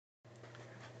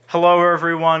Hello,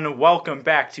 everyone. Welcome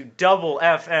back to Double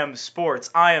FM Sports.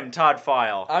 I am Todd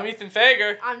File. I'm Ethan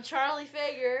Fager. I'm Charlie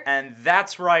Fager. And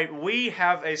that's right, we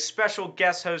have a special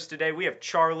guest host today. We have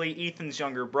Charlie, Ethan's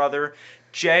younger brother.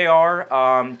 JR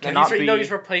cannot be... No, he's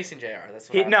replacing JR. That's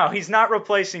what No, he's not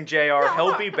replacing JR. No.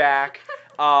 He'll be back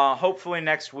hopefully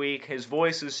next week. His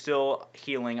voice is still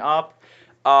healing up.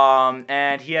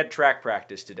 And he had track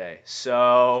practice today,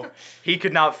 so he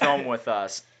could not film with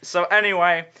us. So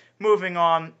anyway, moving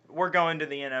on, we're going to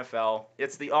the NFL.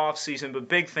 It's the off season, but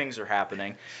big things are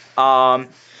happening.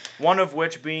 One of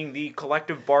which being the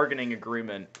collective bargaining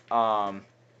agreement,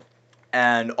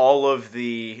 and all of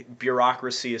the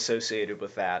bureaucracy associated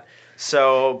with that.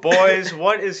 So, boys,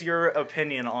 what is your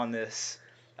opinion on this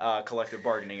collective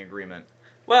bargaining agreement?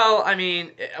 Well, I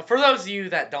mean, for those of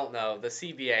you that don't know, the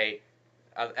CBA,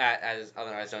 as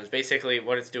otherwise known, is basically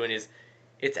what it's doing is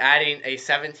it's adding a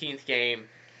 17th game,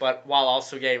 but while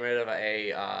also getting rid of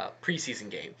a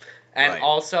preseason game. And Right.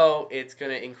 also, it's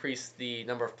going to increase the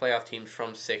number of playoff teams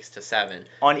from 6 to 7.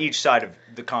 On each side of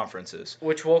the conferences.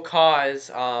 Which will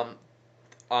cause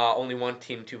only one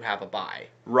team to have a bye.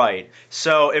 Right.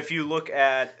 So if you look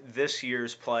at this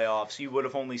year's playoffs, you would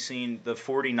have only seen the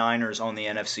 49ers on the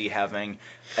NFC having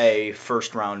a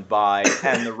first-round bye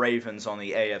and the Ravens on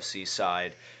the AFC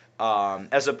side,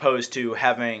 as opposed to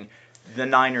having the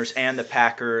Niners and the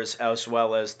Packers, as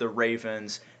well as the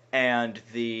Ravens and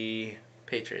the...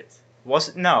 Patriots. Was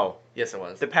it? No. Yes, it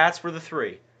was. The Pats were the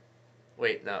three.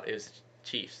 Wait, no, it was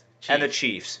Chiefs. And the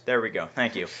Chiefs. There we go.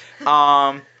 Thank you.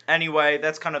 Anyway,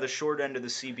 that's kind of the short end of the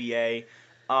CBA.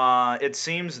 It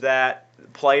seems that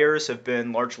players have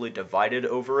been largely divided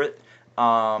over it.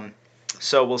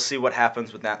 So we'll see what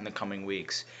happens with that in the coming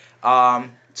weeks.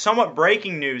 Somewhat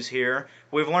breaking news here.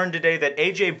 We've learned today that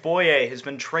A.J. Boye has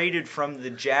been traded from the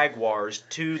Jaguars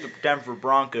to the Denver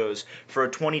Broncos for a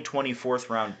 2020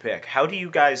 fourth-round pick. How do you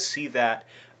guys see that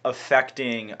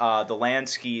affecting the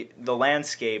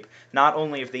landscape, not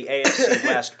only of the AFC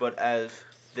West, but of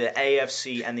the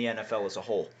AFC and the NFL as a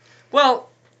whole? Well,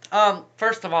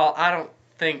 first of all, I don't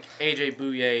think A.J.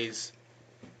 Bouye's...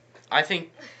 I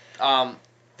think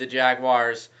the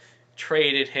Jaguars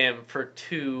traded him for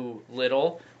too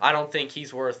little. I don't think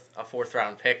he's worth a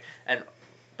fourth-round pick, and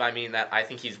I mean that I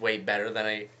think he's way better than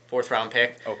a fourth-round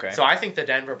pick. Okay. So I think the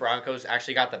Denver Broncos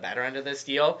actually got the better end of this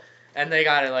deal, and they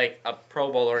got a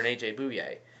Pro Bowler in A.J.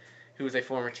 Bouye, who was a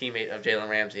former teammate of Jalen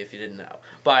Ramsey, if you didn't know.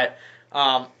 But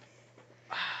I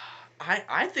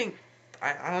think,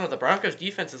 I don't know, the Broncos'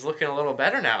 defense is looking a little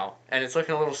better now, and it's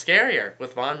looking a little scarier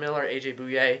with Von Miller, A.J.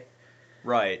 Bouye.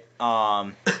 Right.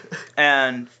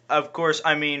 And, of course,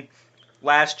 I mean,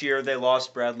 last year they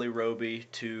lost Bradley Roby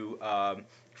to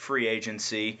free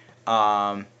agency,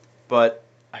 but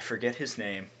I forget his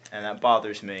name, and that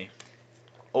bothers me.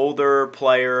 Older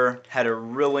player, had a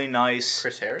really nice...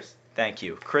 Chris Harris? Thank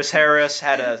you. Chris Harris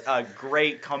had a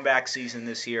great comeback season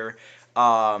this year.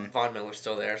 Von Miller's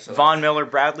still there. So Von Miller,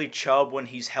 Bradley Chubb, when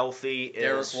he's healthy, is...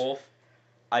 Derek Wolfe?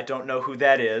 I don't know who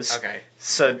that is. Okay.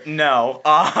 So, no.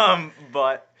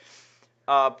 But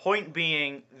point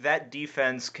being, that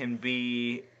defense can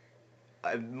be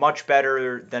much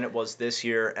better than it was this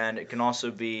year, and it can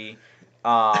also be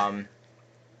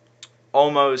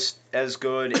almost as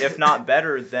good, if not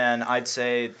better, than I'd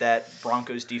say that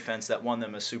Broncos defense that won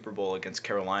them a Super Bowl against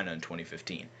Carolina in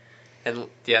 2015. And,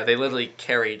 yeah, they literally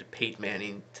carried Peyton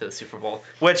Manning to the Super Bowl.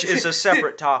 Which is a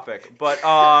separate topic.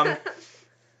 But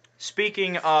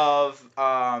speaking of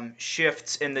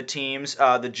shifts in the teams,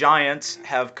 the Giants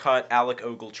have cut Alec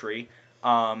Ogletree,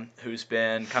 who's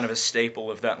been kind of a staple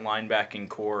of that linebacking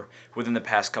core within the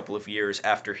past couple of years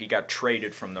after he got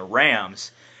traded from the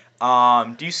Rams.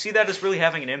 Do you see that as really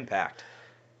having an impact?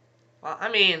 Well,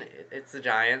 I mean, it's the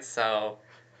Giants, so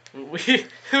we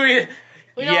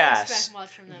We don't Yes. expect much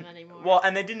from them anymore. Well,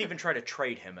 and they didn't even try to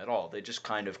trade him at all. They just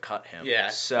kind of cut him. Yeah,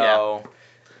 So,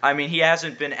 I mean, he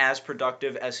hasn't been as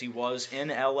productive as he was in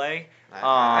L.A.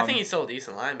 I think he's still a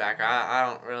decent linebacker. I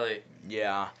don't really...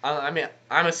 Yeah. I mean,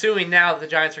 I'm assuming now that the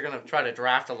Giants are going to try to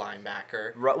draft a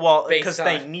linebacker. Right, well, Based because on-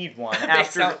 they need one.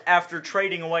 based on- After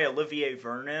trading away Olivier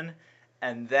Vernon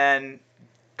and then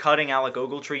cutting Alec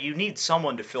Ogletree, you need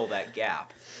someone to fill that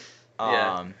gap.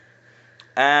 Yeah.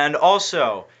 And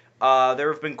also,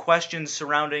 there have been questions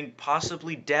surrounding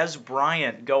possibly Des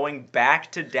Bryant going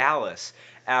back to Dallas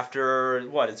after,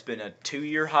 it's been a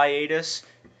 2-year hiatus?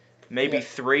 Maybe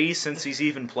 3 since he's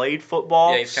even played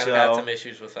football. Yeah, he's kind of had some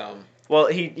issues with Well,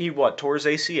 he tore his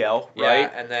ACL, right?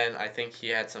 Yeah, and then I think he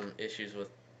had some issues with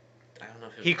I don't know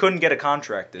if it was, He couldn't get a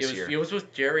contract this year. It was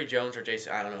with Jerry Jones or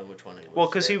Jason. I don't know which one it was. Well,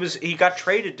 because he got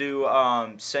traded to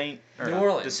New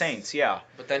Orleans. the Saints, yeah.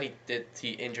 But then he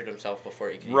injured himself before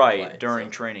he could even Right, play, during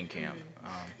so. training camp.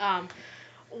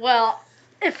 Well,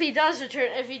 if he does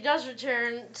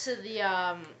return to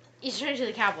the he's returning to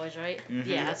the Cowboys, right? Mhm.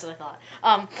 Yeah, that's what I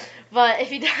thought. But if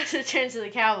he does return to the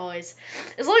Cowboys,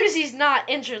 as long as he's not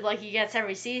injured like he gets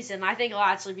every season, I think he'll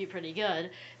actually be pretty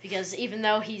good. Because even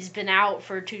though he's been out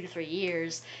for 2 to 3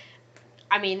 years,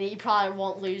 I mean, he probably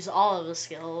won't lose all of his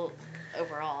skill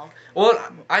overall. Well,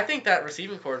 I think that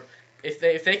receiving corps, if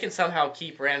they can somehow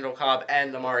keep Randall Cobb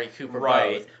and Amari Cooper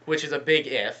Right. both, which is a big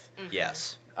if.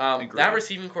 Yes. That Agreed.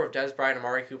 receiving corps of Dez Bryant,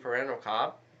 Amari Cooper, Randall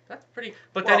Cobb, that's pretty.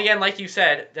 But Well- then again, like you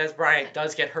said, Dez Bryant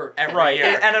does get hurt every Right,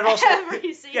 year. and it also Every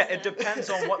season. yeah, it depends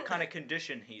on what kind of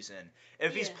condition he's in.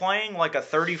 If he's Yeah. playing like a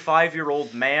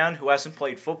 35-year-old man who hasn't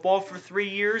played football for 3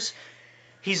 years,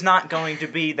 he's not going to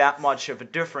be that much of a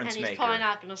difference And he's maker. probably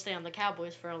not going to stay on the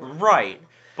Cowboys for a long Right. time.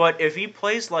 But if he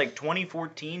plays like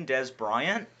 2014 Dez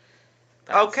Bryant,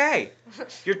 That's- okay,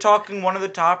 you're talking one of the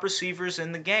top receivers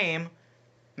in the game,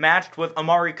 matched with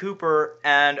Amari Cooper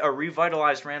and a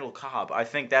revitalized Randall Cobb. I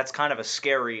think that's kind of a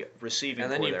scary receiving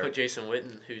And then core you there. put Jason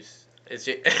Witten, who's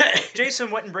Jason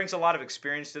Witten brings a lot of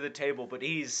experience to the table, but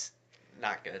he's,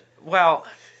 not good. well,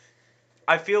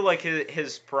 I feel like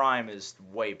his prime is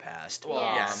way past. Well,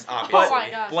 Yeah. yes, Oh obviously. my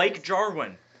gosh. Blake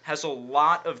Jarwin has a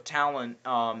lot of talent,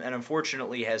 and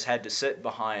unfortunately has had to sit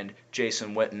behind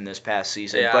Jason Witten this past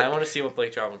season. Yeah, but I want to see what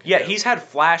Blake Jarwin can yeah, do. he's had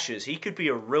flashes. He could be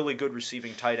a really good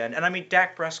receiving tight end. And I mean,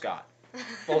 Dak Prescott.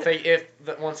 Well, if they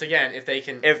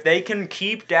can. If they can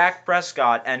keep Dak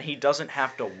Prescott and he doesn't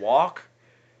have to walk,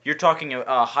 you're talking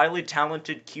a highly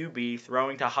talented QB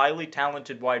throwing to highly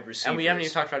talented wide receivers. And we haven't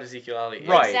even talked about Ezekiel Elliott.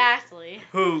 Right. Exactly.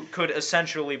 Who could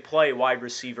essentially play wide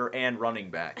receiver and running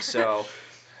back. So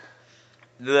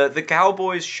the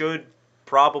Cowboys should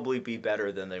probably be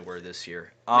better than they were this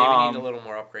year. Maybe need a little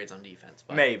more upgrades on defense.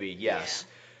 But. Maybe, yes.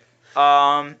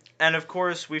 And of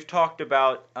course, we've talked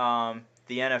about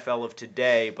the NFL of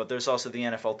today, but there's also the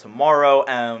NFL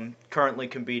tomorrow, currently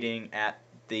competing at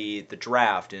the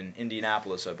draft in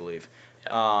Indianapolis, I believe.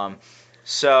 Yeah.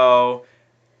 So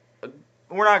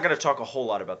we're not going to talk a whole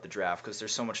lot about the draft because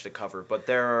there's so much to cover, but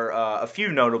there are a few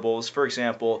notables. For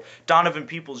example, Donovan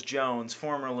Peoples-Jones,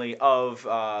 formerly of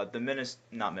the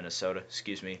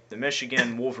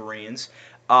Michigan Wolverines,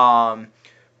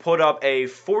 put up a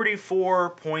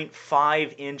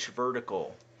 44.5-inch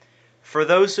vertical. For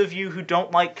those of you who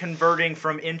don't like converting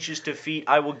from inches to feet,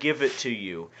 I will give it to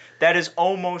you. That is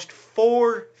almost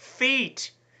 4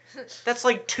 feet. That's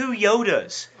like 2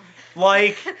 Yodas.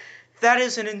 Like, that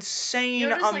is an insane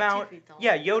Yoda's like amount. 2 feet tall.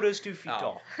 Yeah, Yoda's 2 feet Oh.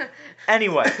 tall.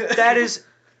 Anyway, that is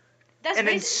That's an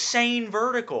basi- insane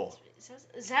vertical.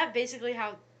 Is that basically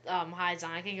how high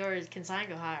Zion can go, or can Zion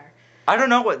go higher? I don't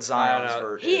know what I Zion's don't know.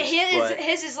 vert His is, but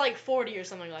his is like 40 or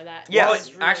something like that. Yeah. His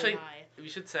is really Actually- high. We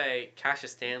should say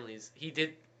Cassius Stanley's.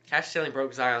 Cassius Stanley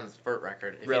broke Zion's vert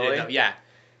record. If you Really? didn't know. Yeah.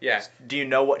 Yeah. do you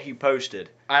know what he posted?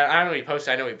 I don't know what he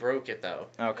posted. I know he broke it, though.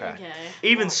 Okay. Well,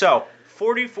 Even so,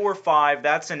 44.5,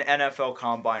 that's an NFL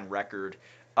Combine record.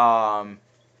 And,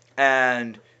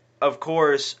 of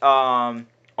course, on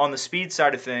the speed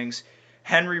side of things,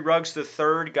 Henry Ruggs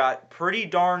III got pretty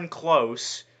darn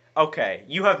close. Okay,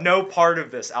 you have no part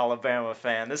of this, Alabama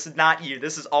fan. This is not you.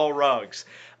 This is all Ruggs.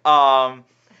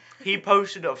 He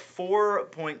posted a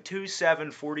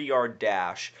 4.27 40-yard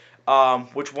dash,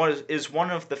 which is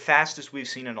one of the fastest we've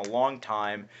seen in a long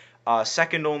time.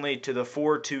 Second only to the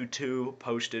 4.22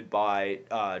 posted by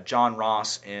John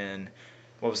Ross in,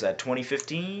 what was that,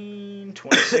 2015,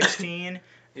 2016?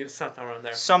 He was something around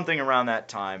there. Something around that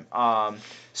time.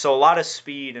 So a lot of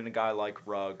speed in a guy like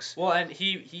Ruggs. Well, and I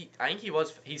think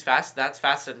he's fast. That's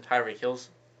faster than Tyreek Hill's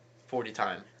 40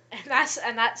 time.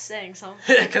 And that's saying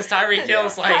something. Because Tyreek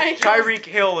Hill's like. Tyreek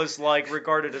Hill is like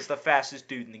regarded as the fastest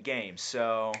dude in the game.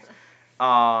 So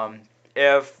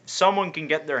if someone can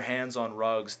get their hands on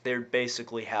Ruggs, they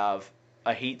basically have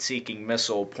a heat-seeking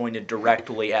missile pointed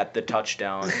directly at the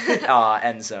touchdown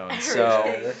end zone.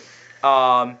 So,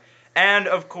 and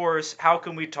of course, how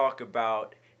can we talk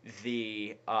about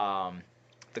the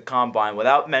combine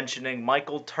without mentioning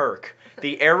Michael Turk,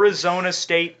 the Arizona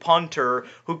State punter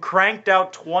who cranked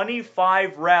out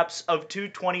 25 reps of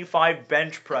 225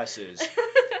 bench presses.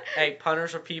 Hey,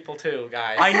 punters are people too,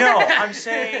 guys. I know. I'm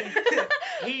saying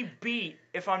he beat,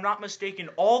 if I'm not mistaken,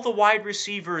 all the wide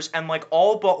receivers and like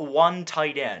all but one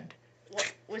tight end.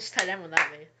 Which tight end would that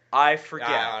be? I forget.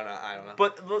 I don't know.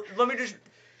 But let me just.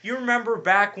 You remember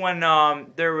back when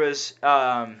there was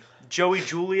Joey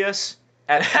Julius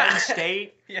at Penn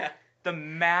State? Yeah. the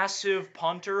massive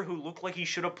punter who looked like he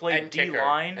should have played and kicker.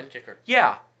 D-line. And kicker.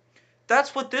 Yeah,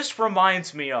 that's what this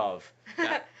reminds me of.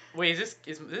 Yeah. Wait, is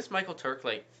this Michael Turk,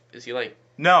 like, is he, like...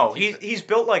 No, he's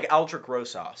built like Aldrich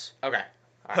Rosas. Okay.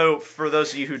 Who, for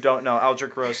those of you who don't know,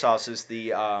 Aldrich Rosas is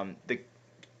the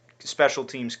special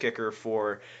teams kicker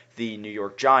for the New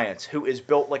York Giants, who is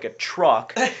built like a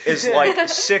truck, is like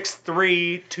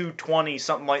 6'3", 220,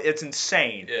 something like... It's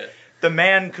insane. Yeah. The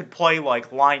man could play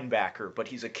like linebacker, but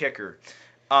he's a kicker.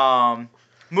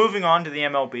 Moving on to the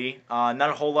MLB, not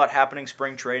a whole lot happening.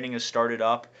 Spring training has started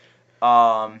up.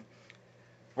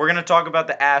 We're going to talk about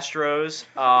the Astros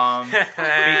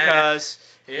because,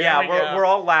 we're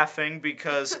all laughing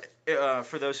because,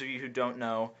 for those of you who don't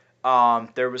know,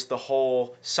 there was the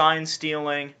whole sign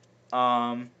stealing.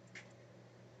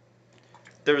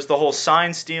 There was the whole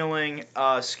sign stealing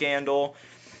scandal,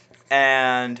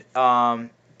 and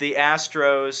the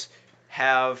Astros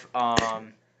have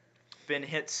been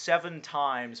hit 7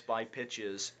 times by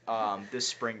pitches this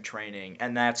spring training,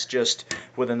 and that's just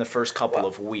within the first couple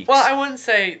of weeks. Well, I wouldn't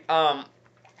say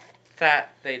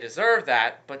that they deserve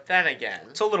that, but then again...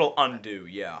 It's a little undue,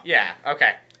 yeah. Yeah,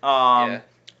 okay.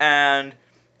 And,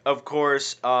 of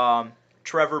course,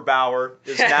 Trevor Bauer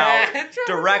is now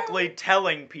directly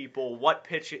telling people what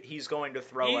pitch he's going to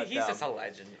throw at them. He's just a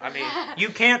legend. I mean, you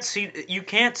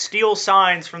can't steal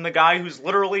signs from the guy who's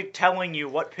literally telling you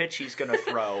what pitch he's going to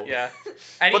throw. Yeah.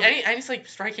 And he's like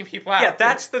striking people out. Yeah,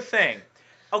 that's the thing.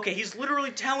 Okay, he's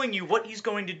literally telling you what he's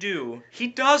going to do. He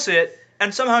does it,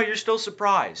 and somehow you're still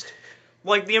surprised.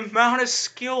 Like, the amount of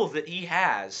skill that he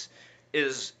has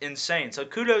is insane. So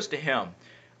kudos to him.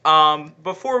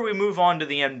 Before we move on to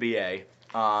the NBA,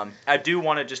 I do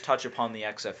want to just touch upon the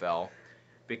XFL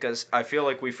because I feel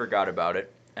like we forgot about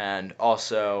it, and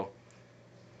also,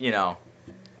 it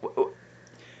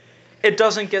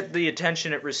doesn't get the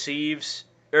attention it receives,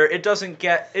 or it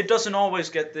doesn't always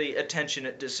get the attention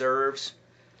it deserves.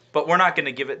 But we're not going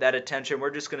to give it that attention. We're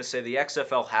just going to say the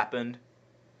XFL happened,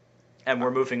 and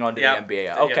we're moving on to the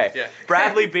NBA. Okay, yeah.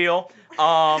 Bradley Beal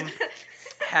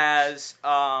has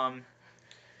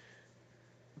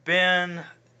been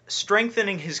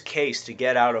strengthening his case to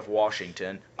get out of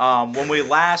Washington. When we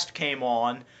last came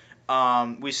on,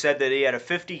 we said that he had a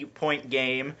 50-point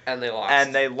game. And they lost.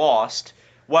 And they lost.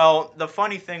 Well, the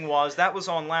funny thing was, that was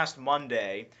on last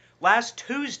Monday. Last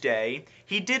Tuesday,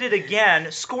 he did it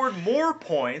again, scored more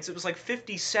points. It was like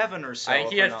 57 or so. I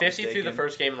think he had 50 mistaken. through the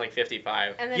first game and like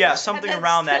 55. Yeah, something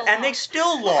around that. And they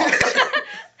still lost.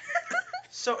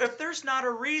 So if there's not a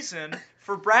reason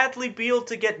for Bradley Beal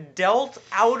to get dealt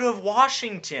out of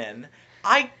Washington,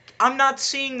 I'm not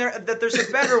seeing that there's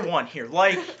a better one here.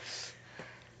 Like,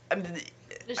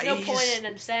 there's no point in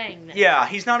him saying that. Yeah,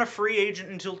 he's not a free agent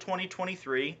until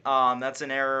 2023. That's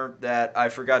an error that I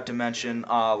forgot to mention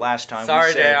last time.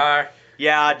 Sorry, JR.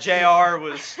 Yeah, JR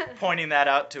was pointing that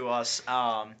out to us.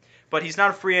 But he's not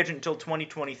a free agent until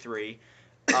 2023.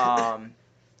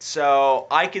 So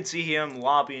I could see him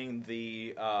lobbying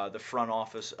the front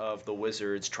office of the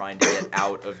Wizards trying to get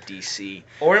out of DC.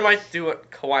 Or he might do what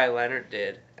Kawhi Leonard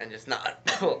did and just not.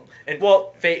 Did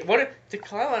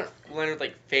Kawhi Leonard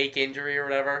like fake injury or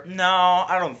whatever? No,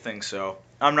 I don't think so.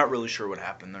 I'm not really sure what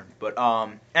happened there. But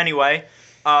anyway,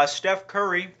 Steph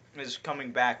Curry is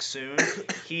coming back soon.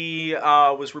 He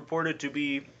was reported to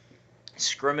be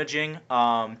scrimmaging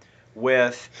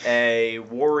with a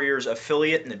Warriors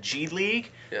affiliate in the G League.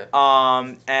 Yeah.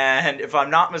 And if I'm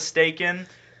not mistaken,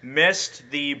 missed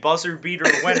the buzzer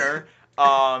beater winner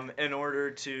in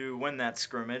order to win that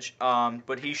scrimmage.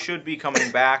 But he should be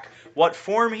coming back. What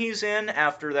form he's in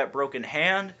after that broken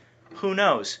hand, who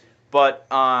knows? But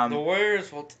the Warriors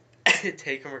will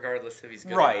take him regardless if he's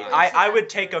good. Right. Or not. I would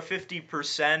take a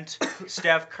 50%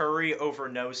 Steph Curry over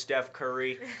no Steph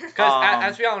Curry. Because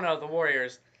as we all know, the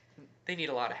Warriors, they need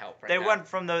a lot of help right now. They went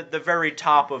from the very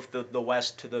top of the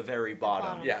West to the very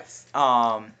bottom. Yes.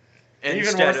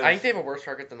 Even worse, I think they have a worse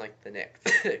record than like the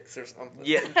Knicks or something.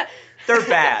 Yeah, they're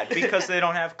bad because they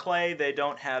don't have Clay. They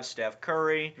don't have Steph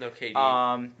Curry. No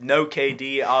KD. No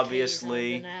KD,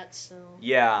 obviously. Net, so.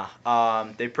 Yeah.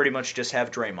 They pretty much just have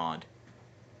Draymond.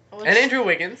 And Andrew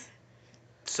Wiggins.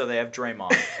 So they have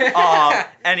Draymond.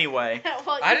 Anyway.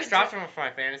 Well, I just dropped him for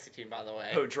my fantasy team, by the way.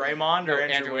 Who, Draymond or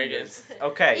Andrew Wiggins?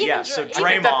 Okay, Even yeah. So even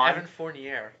Draymond. Evan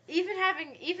Fournier. Even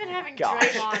having Gosh.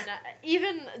 Draymond,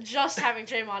 even just having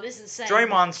Draymond is insane.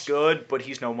 Draymond's good, but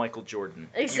he's no Michael Jordan.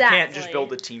 Exactly. You can't just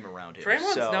build a team around him.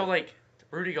 Draymond's so. no like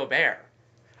Rudy Gobert.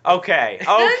 Okay.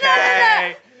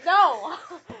 Okay. No.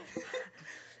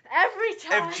 Every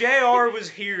time. If JR was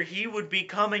here, he would be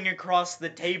coming across the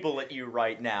table at you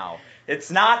right now.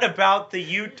 It's not about the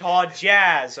Utah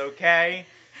Jazz, okay?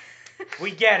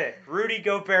 We get it. Rudy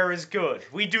Gobert is good.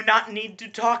 We do not need to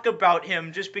talk about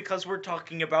him just because we're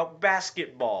talking about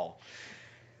basketball.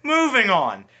 Moving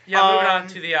on. Yeah, moving on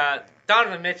to the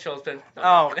Donovan Mitchell's been.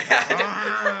 Oh.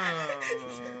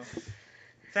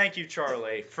 Thank you,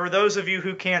 Charlie. For those of you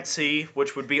who can't see,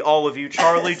 which would be all of you,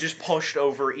 Charlie just pushed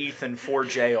over Ethan for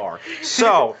JR.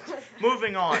 So,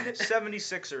 moving on.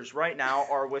 76ers right now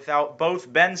are without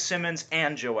both Ben Simmons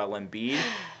and Joel Embiid,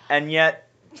 and yet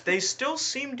they still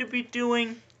seem to be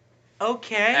doing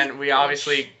okay. And we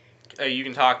obviously, you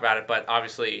can talk about it, but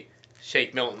obviously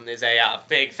Shake Milton is a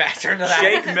big factor in that.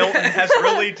 Shake Milton has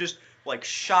really just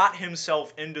shot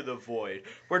himself into the void.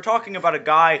 We're talking about a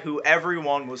guy who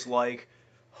everyone was like,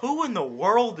 who in the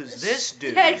world is this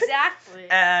dude? Yeah, exactly.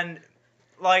 And,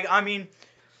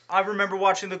 I remember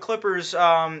watching the Clippers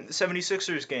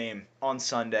 76ers game on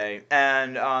Sunday,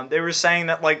 and they were saying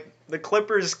that, the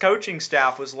Clippers coaching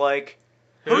staff was like,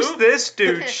 who's this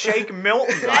dude, Shake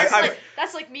Milton?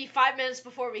 That's like me 5 minutes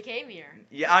before we came here.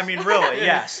 Yeah, really,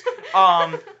 yes.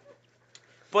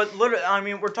 But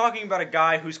literally, we're talking about a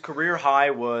guy whose career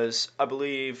high was, I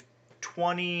believe,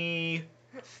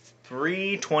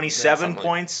 27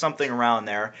 points, something around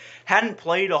there. Hadn't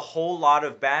played a whole lot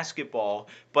of basketball,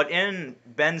 but in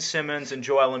Ben Simmons and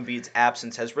Joel Embiid's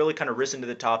absence has really kind of risen to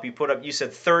the top. He put up, you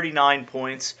said, 39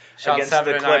 points against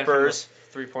the Clippers.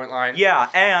 3-point line. Yeah,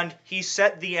 and he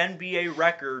set the NBA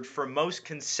record for most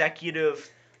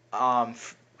consecutive,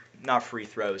 not free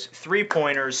throws,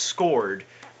 3-pointers scored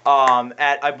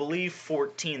at, I believe,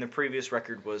 14. The previous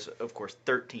record was, of course,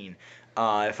 13.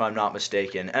 If I'm not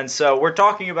mistaken. And so we're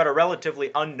talking about a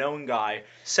relatively unknown guy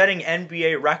setting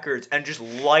NBA records and just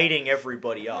lighting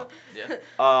everybody up.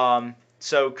 Yeah.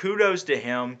 So kudos to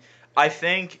him. I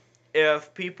think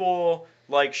if people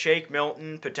like Shake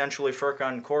Milton, potentially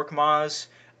Furkan Korkmaz,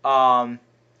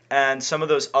 and some of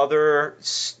those other,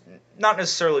 not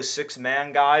necessarily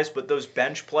six-man guys, but those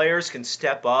bench players can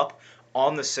step up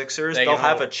on the Sixers, they'll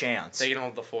have a chance. They can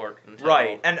hold the fort.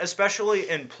 Right, and especially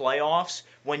in playoffs,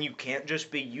 when you can't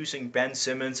just be using Ben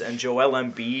Simmons and Joel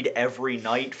Embiid every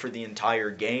night for the entire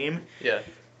game. Yeah.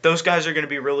 Those guys are going to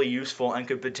be really useful and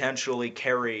could potentially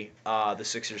carry the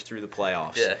Sixers through the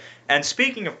playoffs. Yeah. And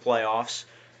speaking of playoffs...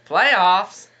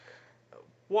 Playoffs?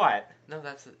 What? No,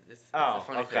 it's oh, a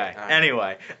funny okay. thing. Right.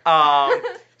 Anyway,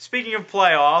 speaking of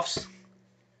playoffs...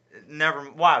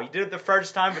 Wow, you did it the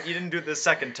first time, but you didn't do it the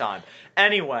second time.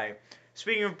 Anyway,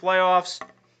 speaking of playoffs,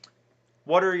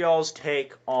 what are y'all's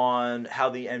take on how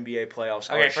the NBA playoffs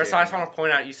are? Okay, first I just want to to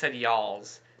point out you said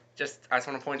y'all's. I just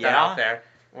want to point that out there.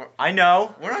 I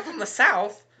know. We're not from the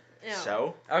South. Yeah.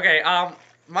 So? Okay,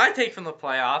 my take from the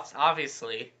playoffs,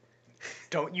 obviously.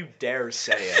 Don't you dare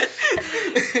say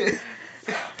it.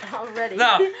 Already.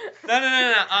 No.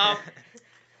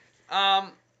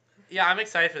 Yeah, I'm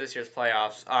excited for this year's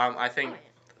playoffs. I think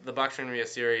the Bucks are going to be a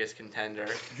serious contender.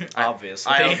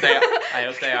 Obviously. I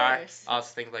hope they are. I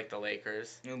also think the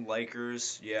Lakers.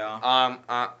 Lakers, yeah.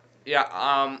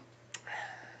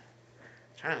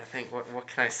 Trying to think what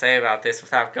can I say about this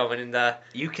without going into.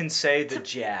 You can say the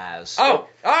Jazz. Oh,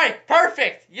 all right,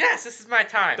 perfect. Yes, this is my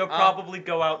time. They'll probably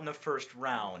go out in the first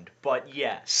round, but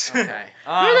yes. Okay.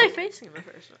 Who are they facing in the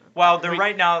first round? Well,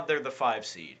 right now they're the 5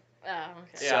 seed. Oh,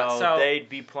 okay. Yeah, So they'd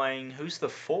be playing. Who's the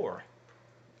 4?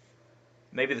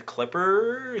 Maybe the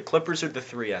Clippers. Clippers are the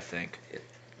 3, I think.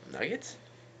 Nuggets.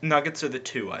 Nuggets are the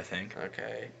 2, I think.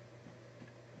 Okay.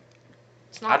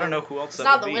 I don't know who else It's that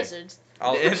not would the be. Wizards.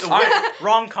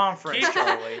 Wrong conference,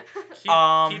 Charlie.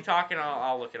 Keep talking.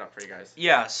 I'll look it up for you guys.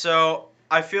 Yeah. So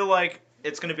I feel like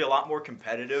it's going to be a lot more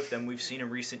competitive than we've seen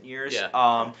in recent years.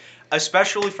 Yeah.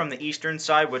 Especially from the Eastern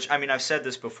side, which, I've said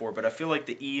this before, but I feel like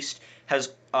the East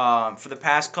has, for the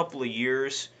past couple of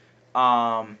years,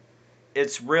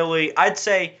 it's really, I'd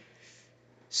say,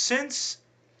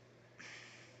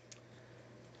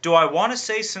 do I want to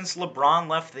say since LeBron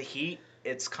left the Heat,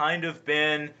 it's kind of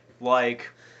been like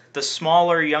the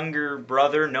smaller younger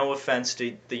brother, no offense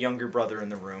to the younger brother in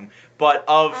the room, but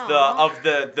of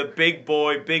the big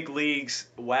boy, big leagues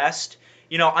West.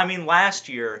 Last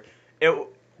year,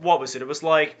 what was it? It was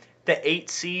like the 8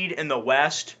 seed in the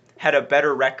West had a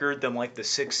better record than the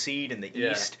 6 seed in the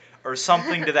East or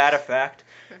something to that effect.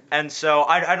 And so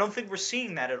I don't think we're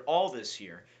seeing that at all this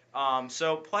year.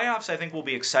 So playoffs I think will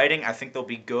be exciting. I think they'll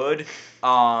be good.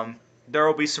 There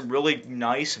will be some really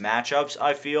nice matchups,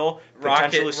 I feel.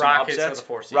 Potentially some Rockets upsets. are the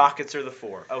 4 seed. Rockets are the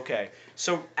 4. Okay.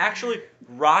 So, actually,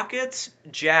 Rockets,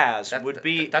 Jazz would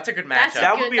be... That's a good matchup.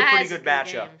 That would be a pretty good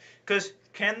matchup. Because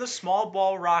can the small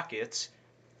ball Rockets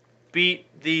beat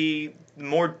the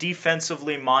more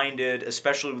defensively minded,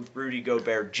 especially with Rudy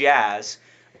Gobert, Jazz?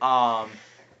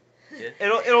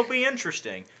 It'll be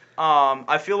interesting.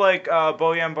 I feel like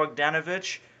Bojan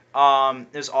Bogdanovic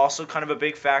is also kind of a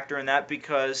big factor in that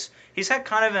because he's had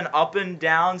kind of an up and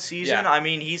down season. Yeah. I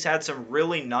mean, he's had some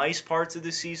really nice parts of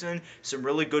the season, some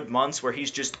really good months where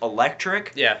he's just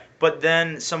electric. Yeah. But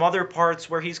then some other parts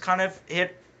where he's kind of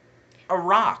hit a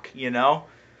rock, you know?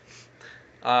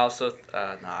 I also,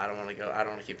 no, I don't want to go. I don't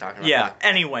want to keep talking about Yeah. that.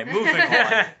 Anyway, moving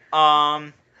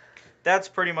on. That's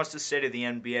pretty much the state of the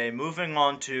NBA. Moving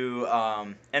on to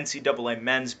NCAA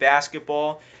men's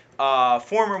basketball.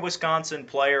 Former Wisconsin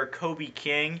player Kobe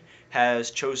King has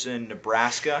chosen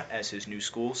Nebraska as his new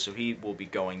school, so he will be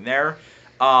going there.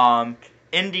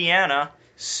 Indiana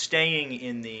staying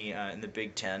in the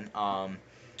Big Ten.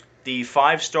 The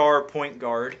 5-star point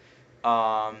guard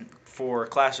for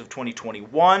class of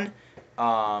 2021,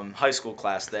 high school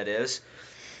class that is.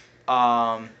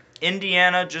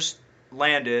 Indiana just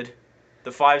landed the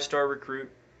 5-star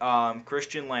recruit,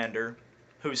 Christian Lander,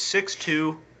 who's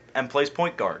 6'2" and plays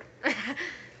point guard.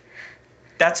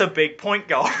 That's a big point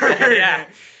guard. Yeah.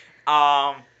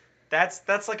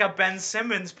 That's like a Ben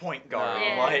Simmons point guard.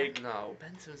 Yeah. Like No,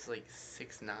 Ben Simmons like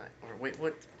 6'9". Or wait,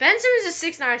 what? Ben Simmons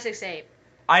is 6'9", 6'8".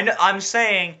 I'm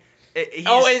saying. He's,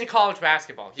 In college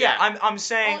basketball. yeah, Yeah. I'm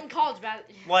saying. In college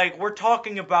basketball. Like, we're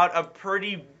talking about a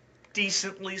pretty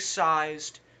decently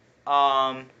sized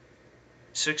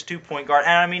 6'2" point guard.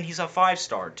 And, I mean, he's a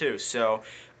 5-star, too. So,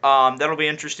 that'll be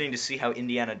interesting to see how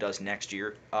Indiana does next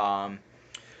year.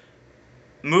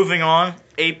 Moving on,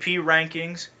 AP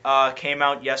rankings came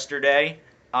out yesterday,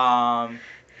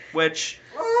 which,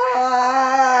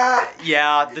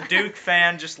 yeah, the Duke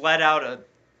fan just let out a,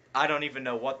 I don't even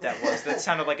know what that was. That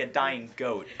sounded like a dying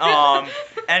goat.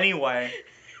 Anyway,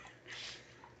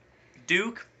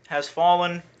 Duke has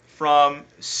fallen from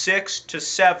 6 to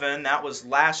 7. That was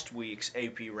last week's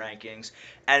AP rankings.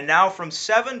 And now from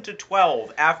 7 to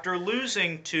 12 after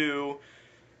losing to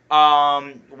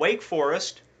Wake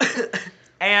Forest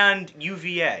and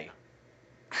UVA.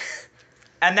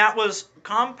 And that was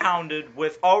compounded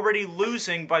with already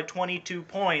losing by 22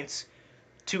 points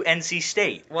to NC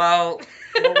State. Well,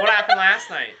 what happened last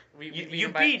night? You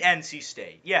beat NC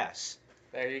State, yes.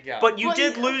 There you go. But you Well,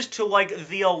 did you- lose to, like,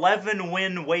 the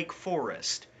 11-win Wake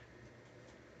Forest.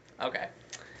 Okay.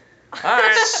 All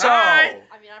right. So, all right.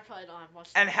 I mean, I probably don't have much.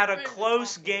 and had a Really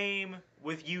close talk. game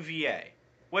with UVA,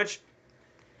 which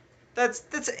that's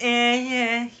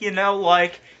you know,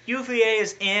 like UVA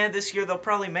is this year. They'll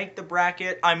probably make the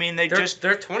bracket. I mean, They're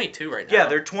 22 right now. yeah,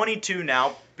 they're 22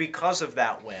 now because of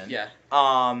that win. Yeah.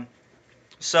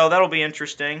 So that'll be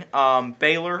interesting.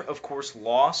 Baylor, of course,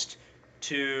 lost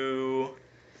to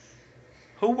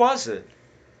who was it?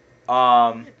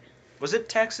 Was it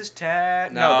Texas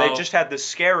Tech? No, No. they just had the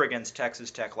scare against Texas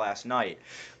Tech last night.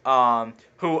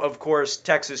 Who, of course,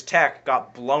 Texas Tech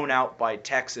got blown out by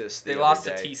Texas. They the lost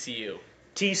other to day. TCU.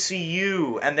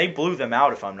 TCU, and they blew them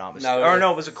out, if I'm not mistaken. No,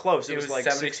 No, it was a close. It was like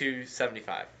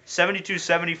 72-75.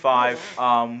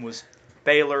 72-75 was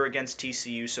Baylor against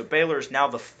TCU. So Baylor is now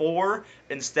the 4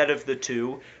 instead of the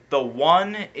 2. The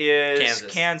 1 is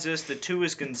Kansas. The 2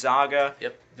 is Gonzaga.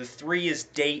 Yep. The 3 is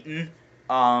Dayton.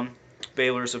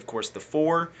 Baylor's, of course, the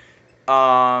 4.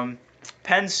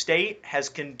 Penn State has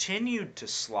continued to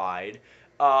slide.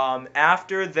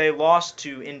 After they lost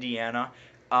to Indiana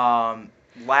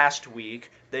last week,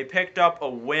 they picked up a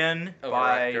win Over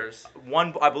by Rutgers.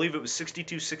 I believe it was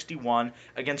 62-61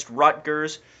 against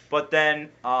Rutgers. But then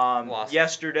Lost.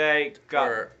 yesterday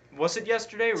was it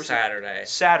yesterday or was Saturday. it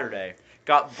Saturday?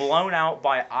 Got blown out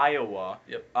by Iowa.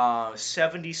 Yep.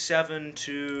 77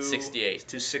 to 68.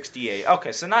 to 68.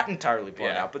 Okay, so not entirely blown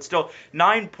Yeah. out, but still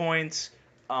 9 points.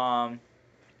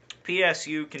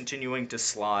 PSU continuing to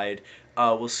slide.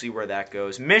 We'll see where that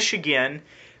goes. Michigan.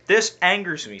 This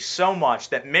angers me so much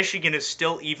that Michigan is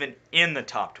still even in the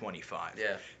top 25.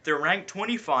 Yeah. They're ranked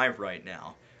 25 right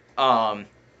now.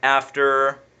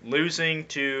 After losing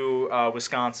to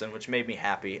Wisconsin, which made me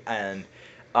happy, and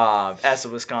as a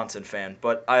Wisconsin fan.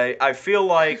 But I feel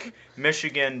like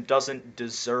Michigan doesn't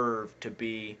deserve to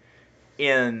be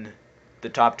in the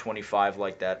top 25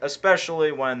 like that,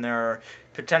 especially when there are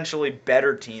potentially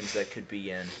better teams that could be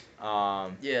in.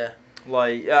 Yeah.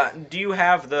 Like, do you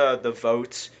have the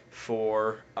votes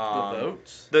for The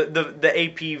votes? the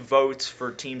AP votes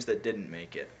for teams that didn't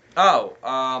make it? Oh,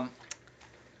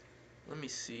 let me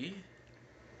see.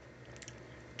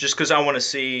 Just because I want to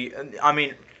see. I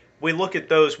mean, we look at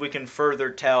those, we can further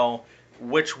tell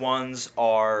which ones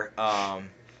are I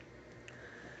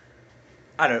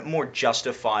don't know, more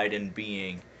justified in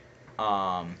being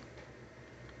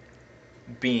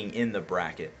in the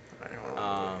bracket. I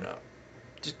don't know.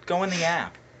 Just go in the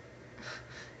app.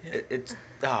 It's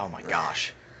oh my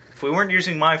gosh. If we weren't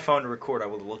using my phone to record, I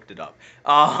would have looked it up.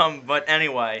 But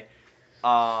anyway,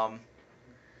 um,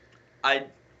 I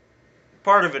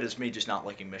part of it is me just not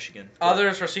liking Michigan.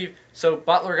 Others received. So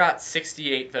Butler got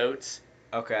 68 votes.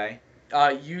 Okay.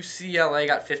 UCLA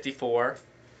got 54.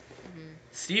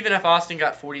 Stephen F. Austin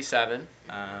got 47.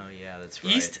 Oh yeah, that's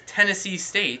right. East Tennessee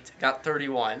State got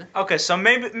 31. Okay, so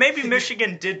maybe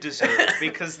Michigan did deserve it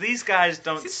because these guys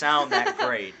don't sound that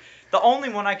great. The only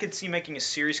one I could see making a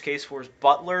serious case for is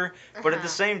Butler, but at the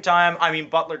same time, I mean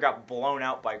Butler got blown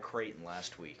out by Creighton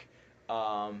last week.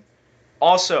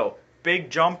 Also, big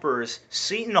jumpers.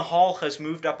 Seton Hall has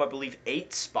moved up, I believe,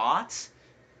 8 spots.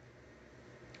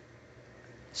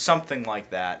 Something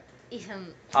like that. It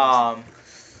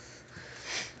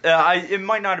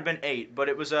might not have been 8, but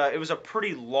it was a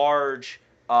pretty large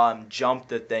jump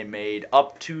that they made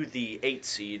up to the 8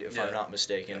 seed, if I'm not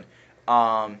mistaken.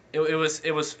 It was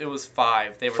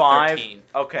 5. They were 5? 13.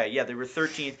 Okay, yeah, they were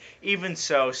 13th. Even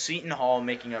so, Seton Hall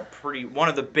making one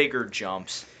of the bigger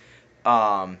jumps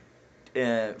from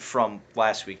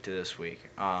last week to this week.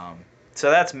 So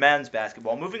that's men's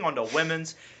basketball. Moving on to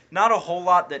women's. Not a whole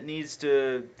lot that needs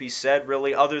to be said,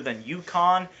 really, other than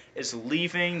UConn is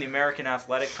leaving the American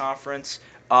Athletic Conference.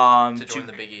 To join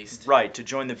the Big East. Right, to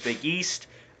join the Big East.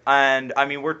 And, I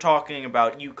mean, we're talking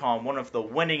about UConn, one of the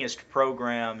winningest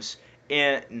programs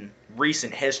in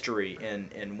recent history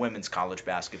in women's college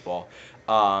basketball.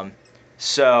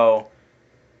 So,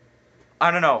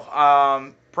 I don't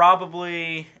know.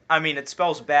 Probably, I mean, it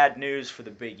spells bad news for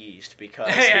the Big East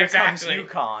because here comes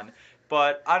UConn.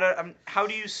 But how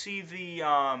do you see the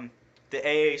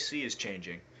AAC is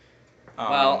changing?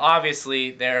 Well,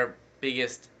 obviously their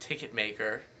biggest ticket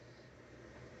maker,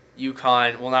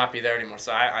 UConn, will not be there anymore.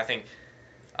 So I think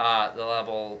the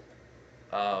level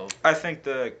of I think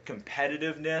the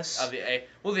competitiveness of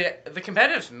the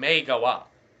competitiveness may go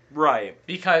up. Right.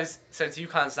 Because since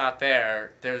UConn's not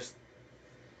there, there's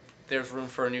room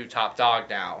for a new top dog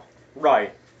now.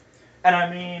 Right. And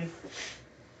I mean,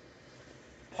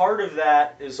 part of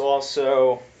that is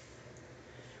also,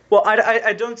 well,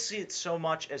 I don't see it so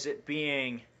much as it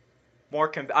being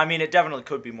more, I mean, it definitely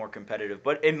could be more competitive,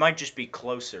 but it might just be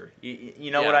closer.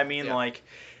 You know what I mean? Yeah. Like,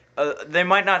 they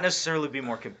might not necessarily be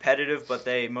more competitive, but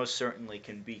they most certainly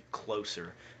can be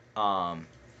closer. Yeah,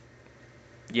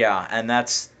 and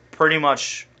that's pretty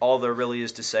much all there really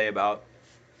is to say about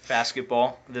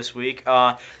basketball this week.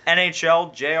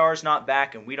 NHL, JR's not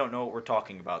back, and we don't know what we're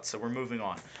talking about, so we're moving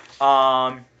on.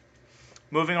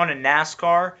 Moving on to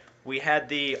NASCAR, we had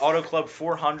the Auto Club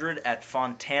 400 at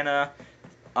Fontana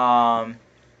on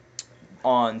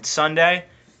Sunday.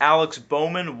 Alex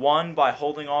Bowman won by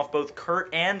holding off both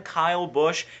Kurt and Kyle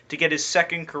Busch to get his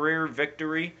second career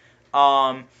victory.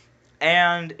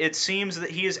 And it seems that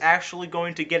he is actually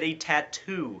going to get a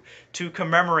tattoo to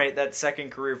commemorate that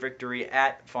second career victory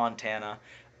at Fontana.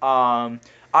 I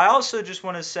also just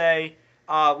want to say,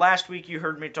 last week you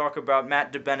heard me talk about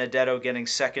Matt DiBenedetto getting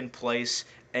second place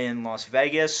in Las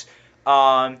Vegas.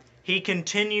 He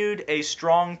continued a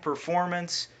strong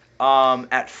performance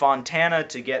at Fontana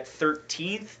to get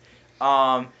 13th.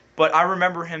 But I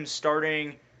remember him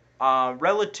starting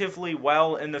relatively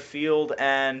well in the field,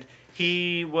 and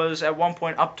he was at one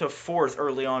point up to 4th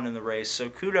early on in the race, so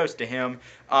kudos to him.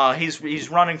 He's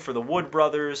running for the Wood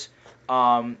brothers,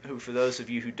 who, for those of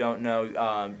you who don't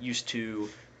know, used to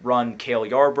run Cale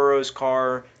Yarborough's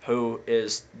car, who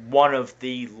is one of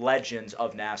the legends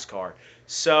of NASCAR.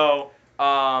 So,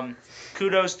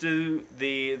 kudos to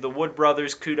the Wood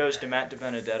brothers, kudos to Matt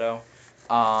DiBenedetto.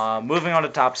 Moving on to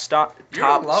top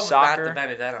You're in love soccer. with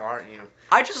Matt DiBenedetto, aren't you?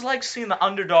 I just like seeing the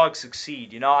underdog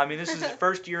succeed, you know? I mean, this is his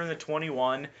first year in the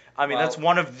 21. I mean, that's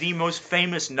one of the most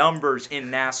famous numbers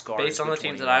in NASCAR. Based on the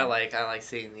teams that I like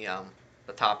seeing the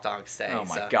top dog stay. Oh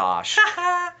my gosh.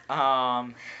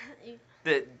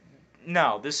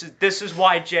 This is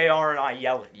why JR and I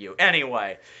yell at you.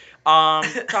 Anyway,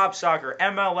 top soccer.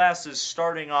 MLS is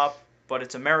starting up, but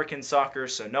it's American soccer,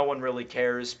 so no one really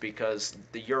cares because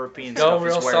the European stuff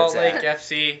is where Salt it's Lake at.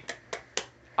 FC.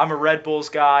 I'm a Red Bulls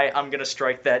guy. I'm gonna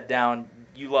strike that down.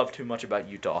 You love too much about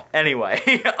Utah.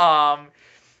 Anyway,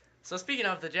 So speaking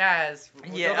of the Jazz,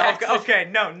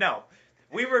 no.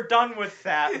 We were done with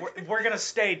that. We're gonna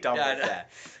stay done with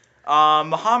that.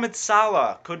 Mohamed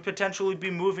Salah could potentially be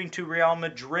moving to Real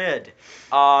Madrid.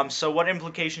 So what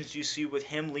implications do you see with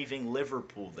him leaving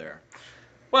Liverpool there?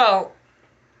 Well,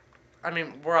 I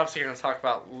mean, we're obviously going to talk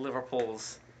about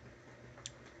Liverpool's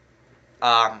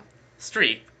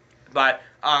streak, but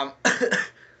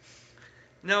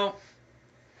no,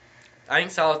 I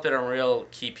think Salah's been a real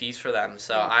key piece for them,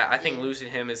 so I think Yeah.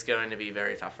 losing him is going to be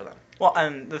very tough for them. Well,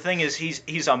 and the thing is, he's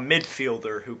a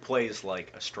midfielder who plays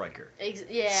like a striker.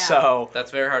 Yeah. So That's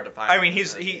very hard to find. I mean,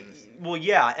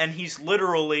 and he's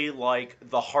literally like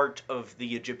the heart of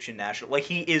the Egyptian national. Like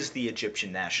he is the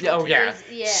Egyptian national. Oh, team. yeah.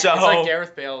 Yeah. So It's like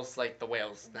Gareth Bale's like the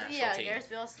Wales national Yeah, team. Gareth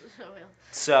Bale's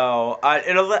So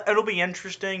it'll be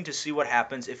interesting to see what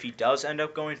happens if he does end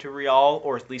up going to Real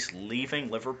or at least leaving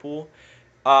Liverpool.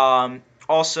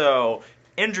 Also,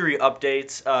 injury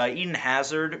updates. Eden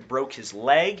Hazard broke his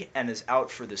leg and is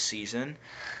out for the season.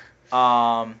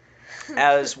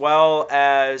 As well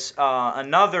as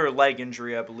another leg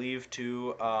injury, I believe,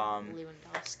 to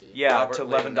Lewandowski. yeah, Robert to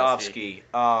Lewandowski.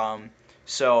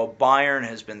 So Bayern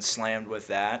has been slammed with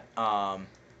that.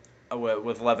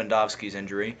 With Lewandowski's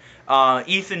injury.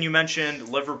 Ethan, you mentioned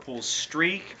Liverpool's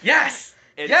streak. Yes!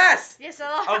 It- Yes! Yes, I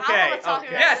Okay, want to talk okay.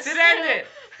 about Yes, this it ended!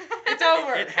 It's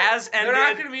over! It has They're not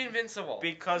ended going to be invincible.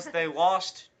 because they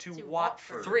lost to To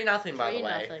Watford. 3-0, by the 3-0.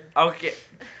 way. Okay.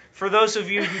 For those of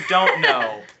you who don't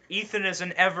know, Ethan is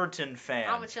an Everton fan.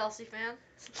 I'm a Chelsea fan.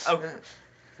 Oh,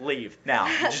 leave now.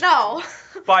 No.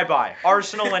 Bye-bye.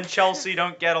 Arsenal and Chelsea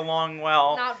don't get along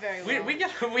well. Not very well.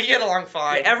 We get along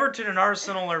fine. Everton and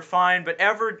Arsenal are fine, but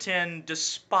Everton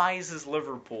despises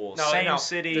Liverpool. No, Same no.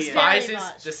 city. Very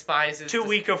much. Despises. Too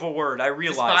weak of a word. I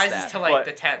realize Despises that. to like but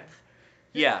the 10th.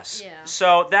 yes. Yeah.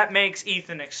 So that makes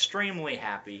Ethan extremely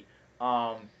happy.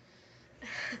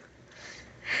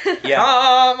 Yeah.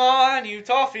 Come on, you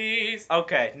toffees.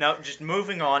 Okay, no, just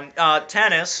moving on.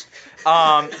 Tennis.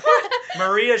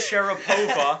 Maria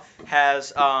Sharapova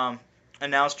has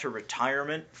announced her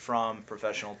retirement from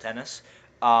professional tennis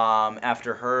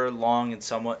after her long and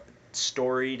somewhat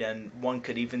storied and one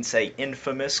could even say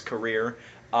infamous career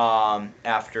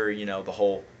after, the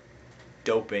whole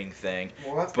doping thing.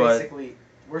 Well, that's But- basically.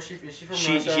 Is she from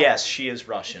Russia? Yes, she is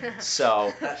Russian.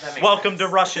 So, That makes welcome sense. to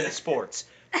Russian sports.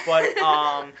 But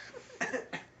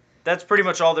that's pretty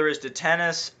much all there is to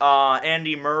tennis.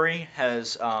 Andy Murray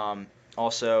has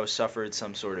also suffered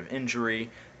some sort of injury.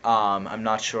 I'm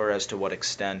not sure as to what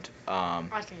extent. I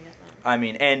can get that. I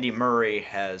mean, Andy Murray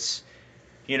has,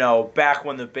 back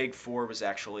when the Big Four was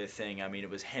actually a thing. I mean, it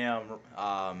was him,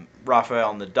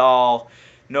 Rafael Nadal,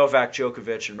 Novak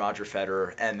Djokovic, and Roger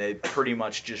Federer, and they pretty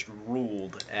much just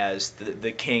ruled as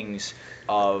the kings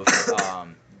of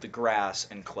the grass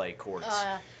and clay courts.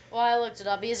 Well, I looked it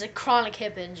up. He has a chronic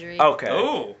hip injury. Okay.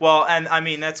 Ooh. Well, and I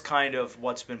mean that's kind of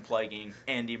what's been plaguing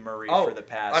Andy Murray Oh, for the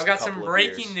past. I've got couple some of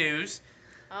breaking years. news.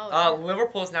 Oh.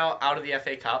 Liverpool's now out of the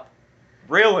FA Cup.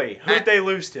 Really? Who'd they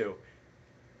lose to?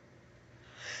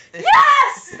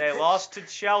 Yes! They lost to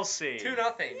Chelsea.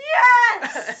 2-0.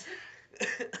 Yes!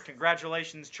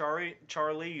 Congratulations,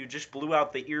 Charlie. You just blew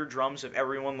out the eardrums of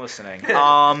everyone listening.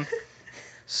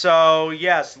 So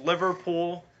yes,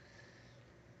 Liverpool.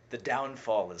 The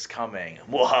downfall is coming.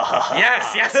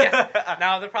 Yes.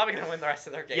 Now they're probably gonna win the rest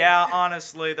of their games. Yeah,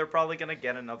 honestly, they're probably gonna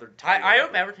get another title. I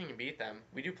hope Everton can beat them.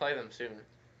 We do play them soon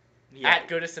Yeah, at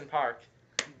Goodison Park.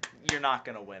 you're not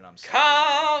gonna win. I'm sorry.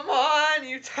 Come on,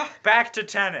 you. Back to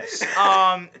tennis.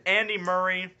 Andy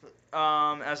Murray,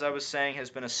 as I was saying, has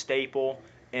been a staple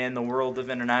in the world of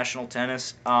international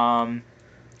tennis.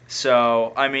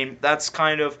 So, I mean, that's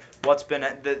kind of what's been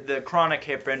the chronic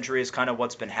hip injury is kind of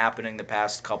what's been happening the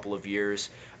past couple of years.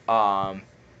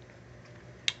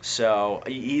 So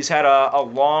he's had a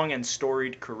long and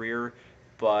storied career,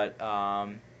 but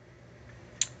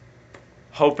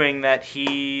hoping that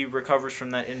he recovers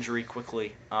from that injury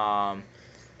quickly.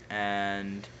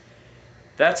 And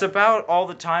that's about all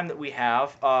the time that we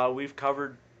have. We've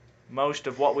covered most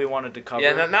of what we wanted to cover.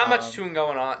 Yeah, not much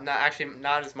going on.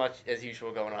 Not as much as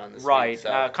usual going on this Right, week.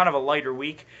 So. kind of a lighter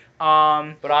week.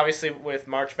 But obviously, with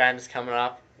March Madness coming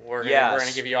up, we're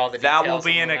gonna give you all the details. That will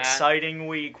be on an that. exciting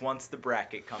week once the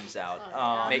bracket comes out.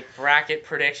 Oh, yeah. Make bracket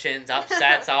predictions,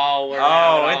 upsets, all.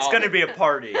 It's going to be a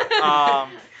party.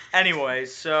 Anyway,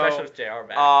 Especially so with JR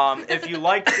back. if you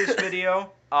liked this video,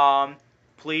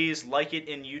 please like it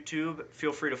in YouTube.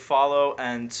 Feel free to follow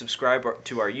and subscribe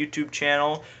to our YouTube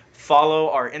channel. Follow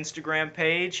our Instagram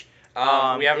page. We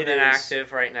haven't it been is-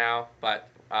 active right now, but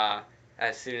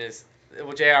as soon as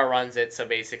JR runs it, so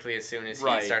basically as soon as he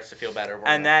Right. starts to feel better,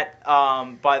 And that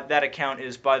that account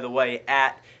is, by the way,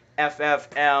 at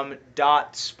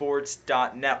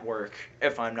ffm.sports.network,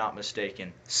 if I'm not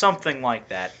mistaken. Something like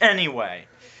that. Anyway,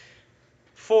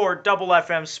 for Double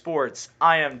FM Sports,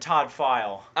 I am Todd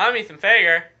File. I'm Ethan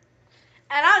Fager.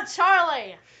 And I'm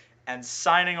Charlie. And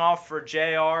signing off for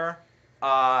JR,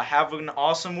 have an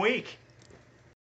awesome week.